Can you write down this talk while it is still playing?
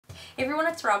Hey everyone,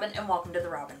 it's Robin and welcome to the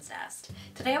Robin's Nest.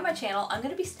 Today on my channel I'm going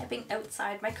to be stepping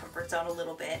outside my comfort zone a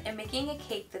little bit and making a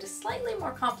cake that is slightly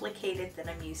more complicated than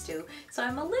I'm used to. So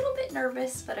I'm a little bit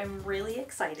nervous, but I'm really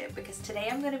excited because today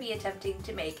I'm going to be attempting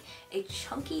to make a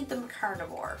Chunky the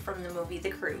Macawnivore from the movie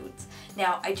The Croods.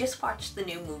 Now I just watched the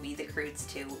new movie The Croods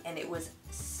 2 and it was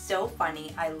so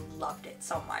funny. I loved it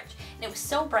so much and it was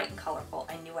so bright and colorful.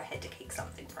 I knew I had to cake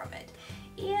something from it.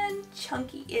 And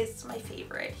Chunky is my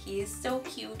favorite. He is so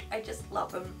cute. I just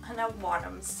love him and I want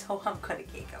him, so I'm gonna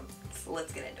cake him. So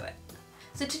let's get into it.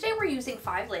 So today we're using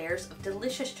 5 layers of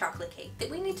delicious chocolate cake that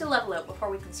we need to level out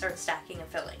before we can start stacking and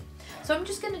filling. So I'm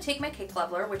just going to take my cake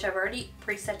leveler, which I've already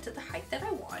preset to the height that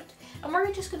I want, and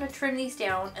we're just going to trim these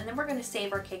down, and then we're going to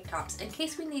save our cake tops in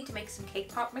case we need to make some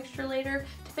cake pop mixture later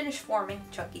to finish forming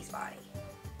Chunky's body.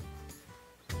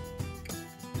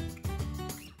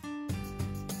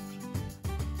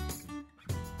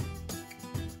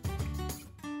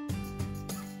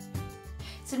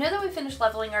 So now that we've finished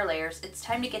leveling our layers, it's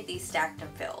time to get these stacked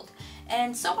and filled.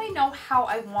 And so I know how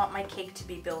I want my cake to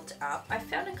be built up, I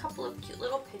found a couple of cute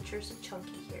little pictures of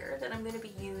Chunky here that I'm going to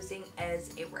be using as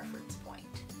a reference point.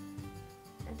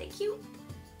 Aren't they cute?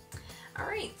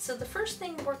 Alright, so the first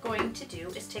thing we're going to do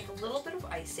is take a little bit of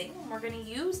icing, and we're going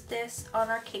to use this on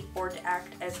our cake board to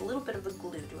act as a little bit of a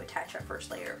glue to attach our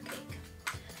first layer of cake.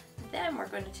 Then we're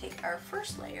going to take our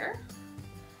first layer.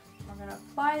 We're going to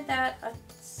apply that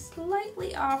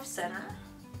slightly off center,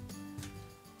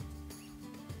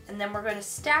 and then we're going to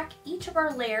stack each of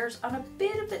our layers on a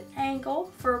bit of an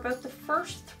angle for about the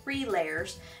first 3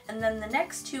 layers, and then the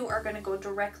next 2 are going to go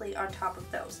directly on top of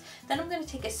those. Then I'm going to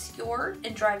take a skewer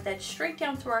and drive that straight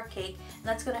down through our cake, and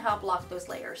that's going to help lock those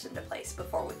layers into place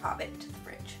before we pop it into the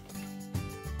fridge.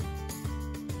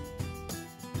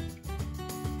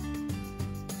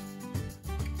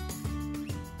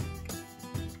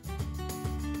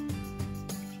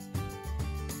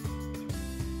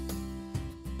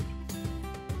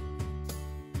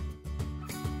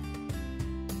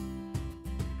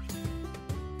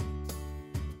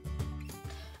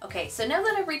 Okay, so now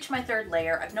that I've reached my 3rd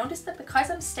layer, I've noticed that because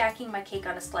I'm stacking my cake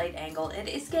on a slight angle, it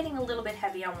is getting a little bit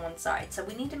heavy on one side, so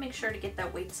we need to make sure to get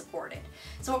that weight supported.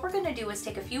 So what we're going to do is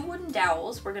take a few wooden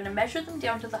dowels, we're going to measure them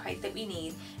down to the height that we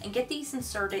need, and get these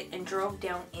inserted and drove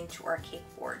down into our cake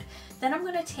board. Then I'm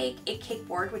going to take a cake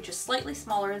board, which is slightly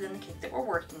smaller than the cake that we're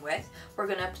working with, we're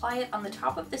going to apply it on the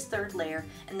top of this 3rd layer,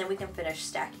 and then we can finish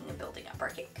stacking and building up our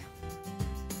cake.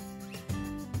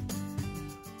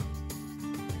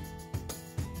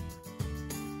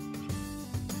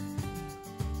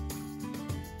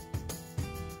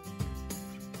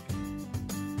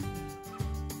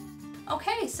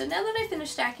 Okay, so now that I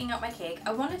finished stacking up my cake,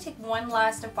 I want to take one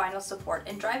last and final support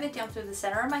and drive it down through the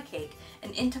center of my cake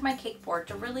and into my cake board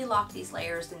to really lock these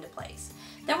layers into place.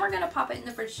 Then we're going to pop it in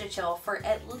the fridge to chill for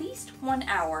at least 1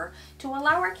 hour to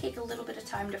allow our cake a little bit of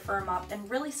time to firm up and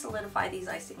really solidify these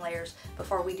icing layers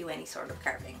before we do any sort of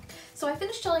carving. So I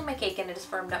finished chilling my cake and it has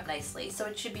firmed up nicely, so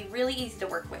it should be really easy to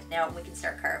work with now and we can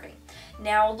start carving.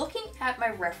 Now, looking at my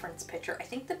reference picture, I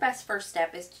think the best first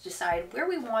step is to decide where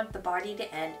we want the body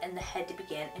to end and the head to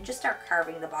begin and just start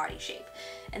carving the body shape.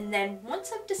 And then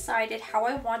once I've decided how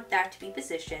I want that to be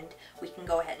positioned, we can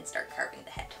go ahead and start carving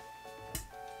the head.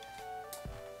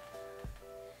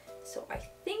 So I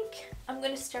think I'm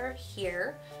going to start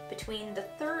here between the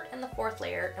 3rd and the 4th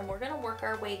layer, and we're going to work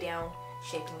our way down,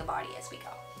 shaping the body as we go.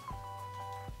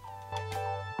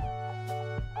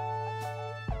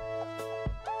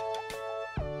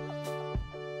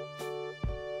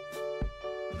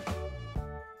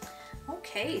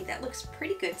 Okay, that looks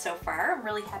pretty good so far. I'm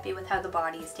really happy with how the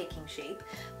body is taking shape,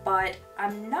 but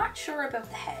I'm not sure about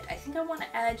the head. I think I want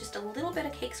to add just a little bit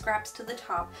of cake scraps to the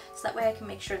top so that way I can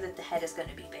make sure that the head is going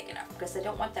to be big enough because I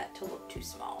don't want that to look too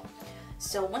small.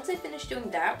 So once I finish doing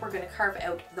that, we're going to carve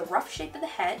out the rough shape of the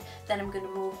head, then I'm going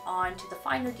to move on to the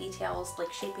finer details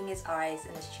like shaping his eyes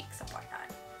and his cheeks and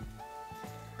whatnot.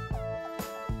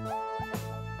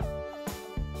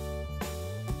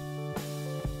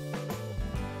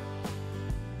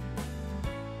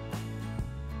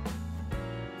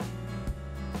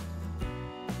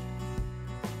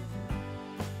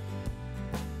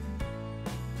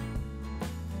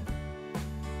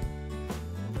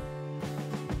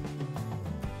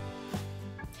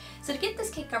 So to get this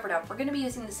cake covered up, we're going to be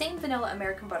using the same vanilla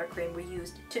American buttercream we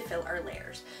used to fill our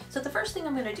layers. So the first thing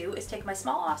I'm going to do is take my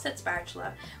small offset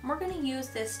spatula, and we're going to use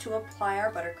this to apply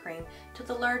our buttercream to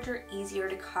the larger, easier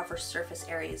to cover surface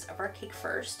areas of our cake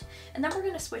first, and then we're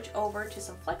going to switch over to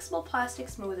some flexible plastic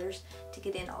smoothers to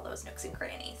get in all those nooks and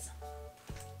crannies.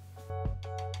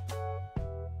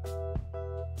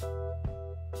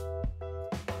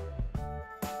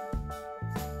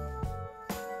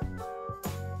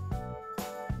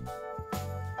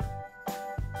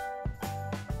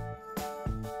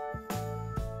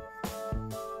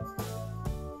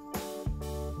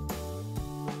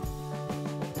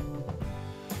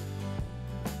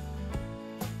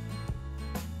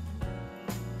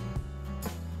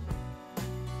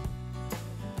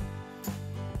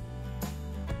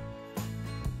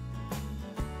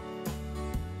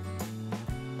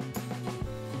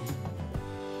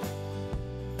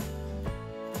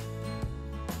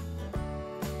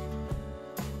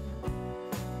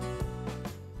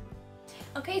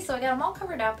 Okay, so I got him all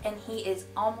covered up and he is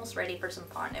almost ready for some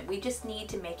fondant. We just need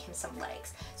to make him some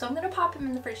legs. So I'm going to pop him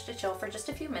in the fridge to chill for just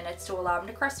a few minutes to allow him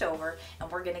to crust over, and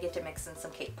we're going to get to mixing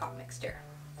some cake pop mixture.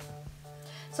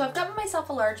 So I've got myself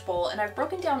a large bowl and I've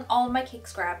broken down all of my cake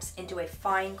scraps into a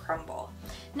fine crumble.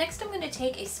 Next I'm going to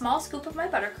take a small scoop of my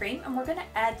buttercream and we're going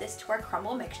to add this to our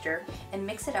crumble mixture and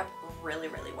mix it up really,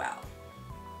 really well.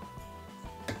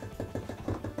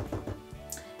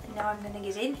 Now I'm going to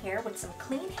get in here with some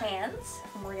clean hands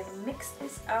and we're going to mix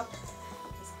this up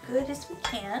as good as we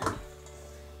can.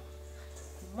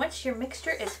 Once your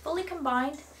mixture is fully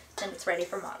combined, then it's ready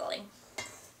for modeling.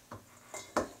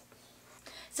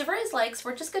 So for his legs,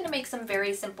 we're just going to make some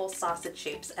very simple sausage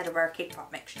shapes out of our cake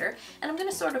pop mixture, and I'm going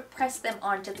to sort of press them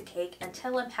onto the cake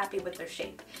until I'm happy with their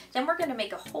shape. Then we're going to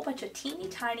make a whole bunch of teeny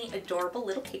tiny adorable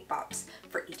little cake pops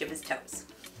for each of his toes.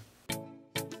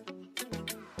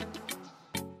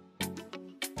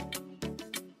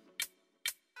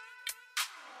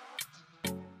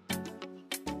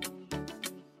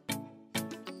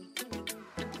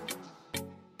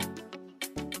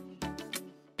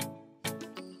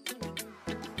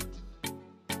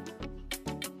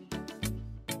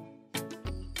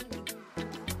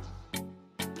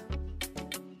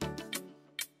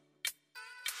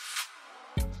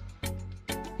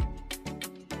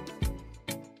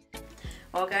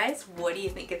 Well guys, what do you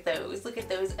think of those? Look at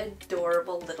those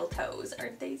adorable little toes.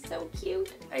 Aren't they so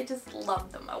cute? I just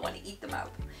love them. I want to eat them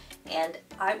up. And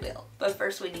I will. But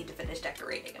first we need to finish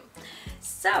decorating them.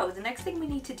 So the next thing we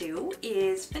need to do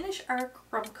is finish our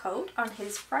crumb coat on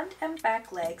his front and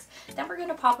back legs. Then we're going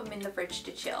to pop them in the fridge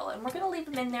to chill. And we're going to leave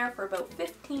them in there for about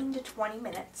 15 to 20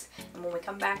 minutes. And when we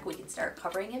come back, we can start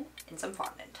covering him in some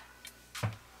fondant.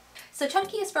 So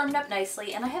Chunky is firmed up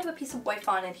nicely, and I have a piece of white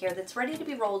fondant here that's ready to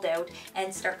be rolled out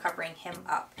and start covering him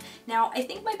up. Now I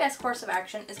think my best course of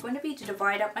action is going to be to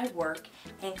divide up my work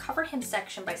and cover him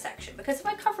section by section, because if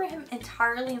I cover him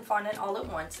entirely in fondant all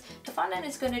at once, the fondant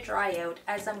is going to dry out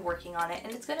as I'm working on it,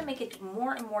 and it's going to make it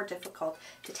more and more difficult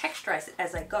to texturize it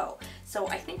as I go. So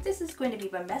I think this is going to be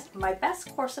my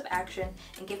best course of action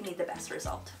and give me the best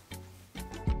result.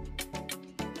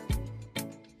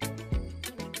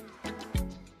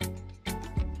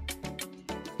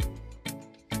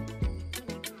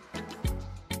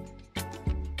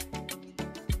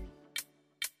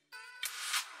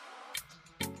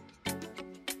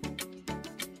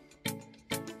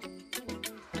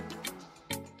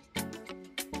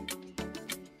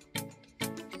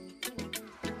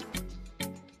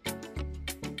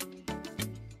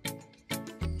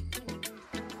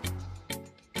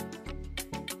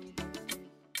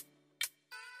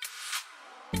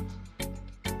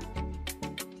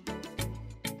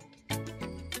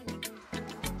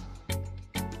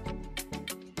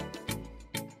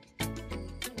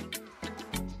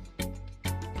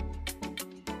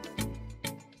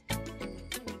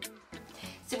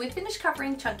 So we finished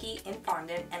covering Chunky in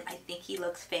fondant and I think he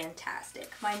looks fantastic.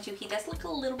 Mind you, he does look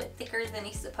a little bit thicker than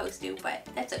he's supposed to, but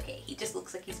that's okay. He just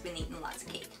looks like he's been eating lots of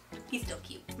cake. He's still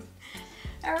cute.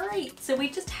 Alright, so we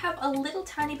just have a little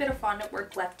tiny bit of fondant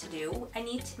work left to do. I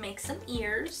need to make some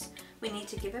ears. We need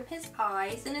to give him his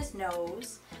eyes and his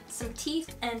nose, some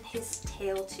teeth, and his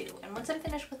tail too. And once I'm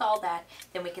finished with all that,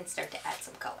 then we can start to add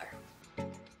some color.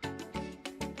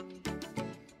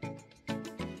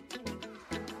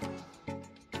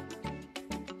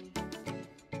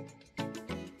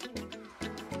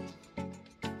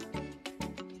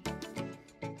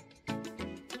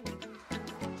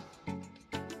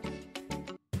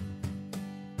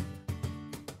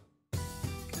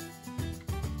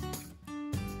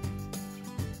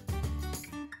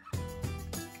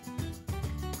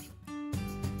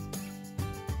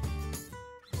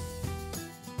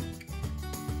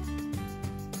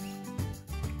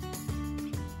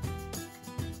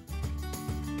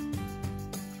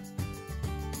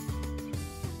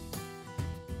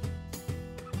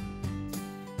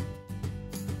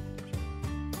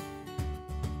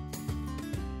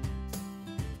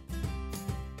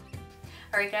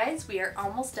 Alright guys, we are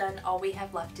almost done. All we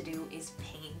have left to do is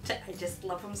paint. I just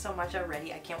love him so much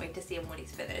already. I can't wait to see him when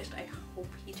he's finished. I hope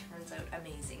he turns out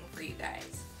amazing for you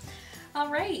guys.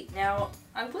 Alright, now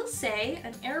I will say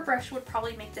an airbrush would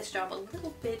probably make this job a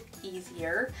little bit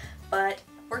easier, but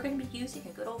we're going to be using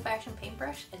a good old-fashioned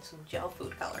paintbrush and some gel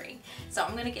food coloring. So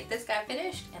I'm going to get this guy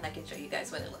finished and I can show you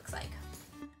guys what it looks like.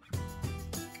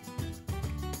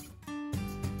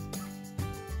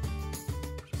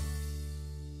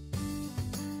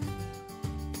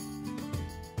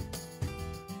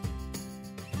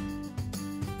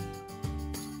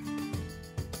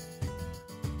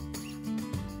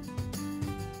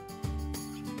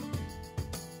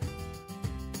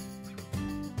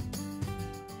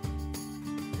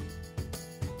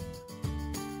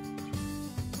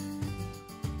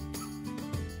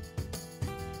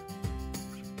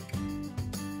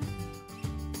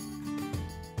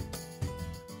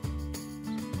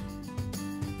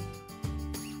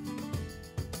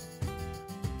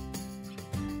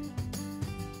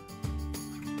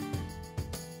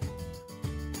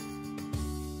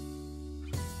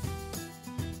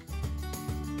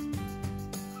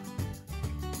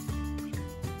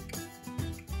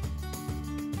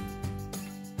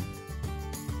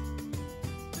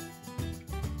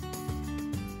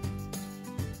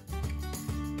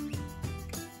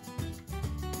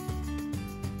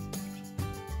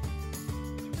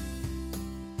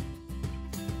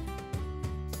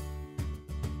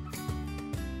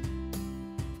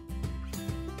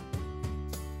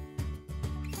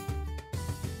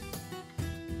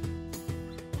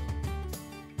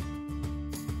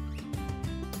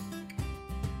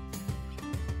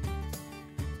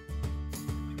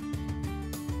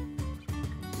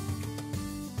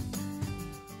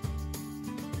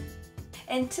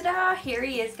 And ta-da! Here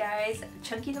he is, guys.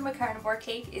 Chunky the Macawnivore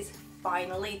cake is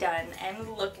finally done, and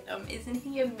look at him. Isn't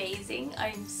he amazing?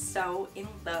 I'm so in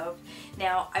love.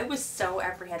 Now, I was so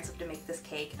apprehensive to make this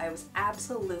cake. I was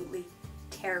absolutely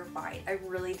terrified. I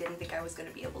really didn't think I was going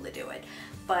to be able to do it,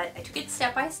 but I took it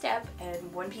step by step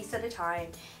and one piece at a time,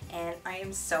 and I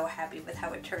am so happy with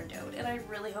how it turned out, and I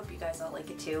really hope you guys all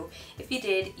like it too. If you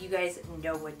did, you guys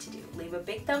know what to do. Leave a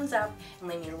big thumbs up and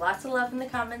leave me lots of love in the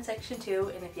comment section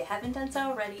too, and if you haven't done so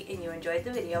already and you enjoyed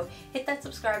the video, hit that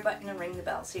subscribe button and ring the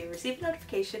bell so you receive a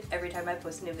notification every time I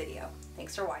post a new video.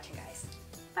 Thanks for watching, guys.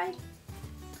 Bye!